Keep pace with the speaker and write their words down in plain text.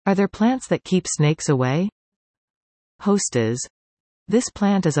Are there plants that keep snakes away? Hostas. This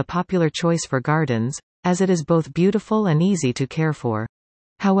plant is a popular choice for gardens, as it is both beautiful and easy to care for.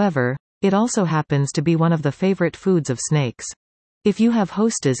 However, it also happens to be one of the favorite foods of snakes. If you have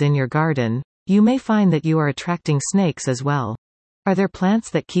hostas in your garden, you may find that you are attracting snakes as well. Are there plants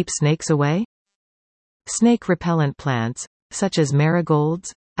that keep snakes away? Snake repellent plants, such as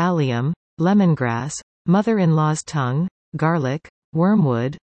marigolds, allium, lemongrass, mother-in-law's tongue, garlic,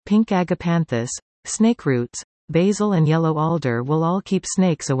 wormwood, pink agapanthus, snakeroots, basil and yellow alder will all keep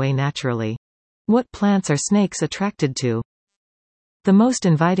snakes away naturally. What plants are snakes attracted to? The most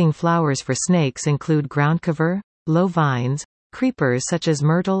inviting flowers for snakes include groundcover, low vines, creepers such as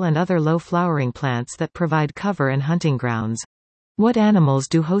myrtle and other low-flowering plants that provide cover and hunting grounds. What animals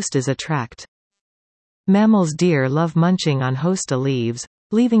do hostas attract? Mammals. Deer love munching on hosta leaves,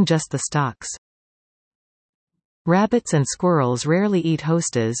 leaving just the stalks. Rabbits and squirrels rarely eat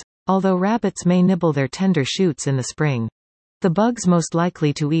hostas, although rabbits may nibble their tender shoots in the spring. The bugs most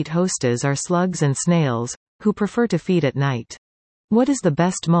likely to eat hostas are slugs and snails, who prefer to feed at night. What is the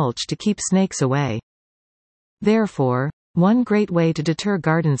best mulch to keep snakes away? Therefore, one great way to deter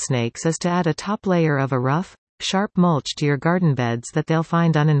garden snakes is to add a top layer of a rough, sharp mulch to your garden beds that they'll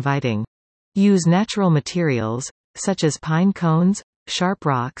find uninviting. Use natural materials, such as pine cones, sharp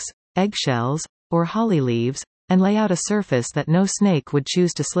rocks, eggshells, or holly leaves, and lay out a surface that no snake would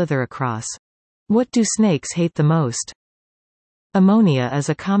choose to slither across. What do snakes hate the most? Ammonia is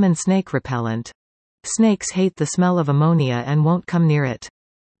a common snake repellent. Snakes hate the smell of ammonia and won't come near it.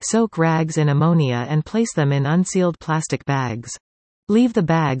 Soak rags in ammonia and place them in unsealed plastic bags. Leave the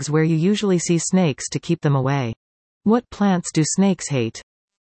bags where you usually see snakes to keep them away. What plants do snakes hate?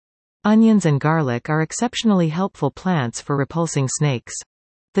 Onions and garlic are exceptionally helpful plants for repulsing snakes.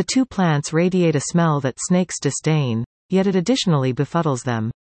 The two plants radiate a smell that snakes disdain, yet it additionally befuddles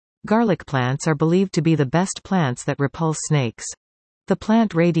them. Garlic plants are believed to be the best plants that repulse snakes. The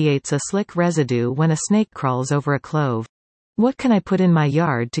plant radiates a slick residue when a snake crawls over a clove. What can I put in my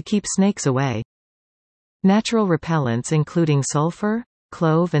yard to keep snakes away? Natural repellents including sulfur,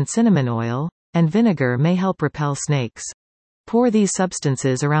 clove and cinnamon oil, and vinegar may help repel snakes. Pour these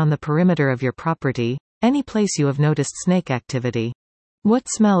substances around the perimeter of your property, any place you have noticed snake activity. What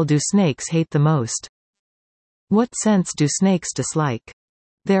smell do snakes hate the most? What scents do snakes dislike?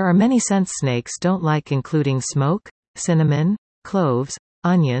 There are many scents snakes don't like, including smoke, cinnamon, cloves,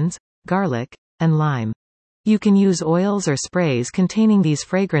 onions, garlic, and lime. You can use oils or sprays containing these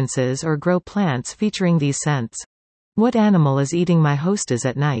fragrances or grow plants featuring these scents. What animal is eating my hostas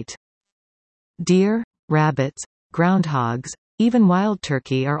at night? Deer, rabbits, groundhogs, even wild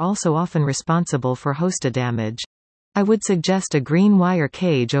turkey are also often responsible for hosta damage. I would suggest a green wire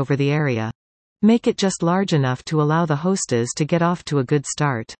cage over the area. Make it just large enough to allow the hostas to get off to a good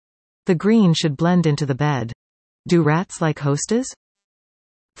start. The green should blend into the bed. Do rats like hostas?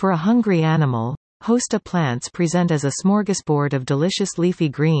 For a hungry animal, hosta plants present as a smorgasbord of delicious leafy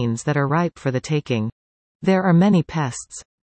greens that are ripe for the taking. There are many pests.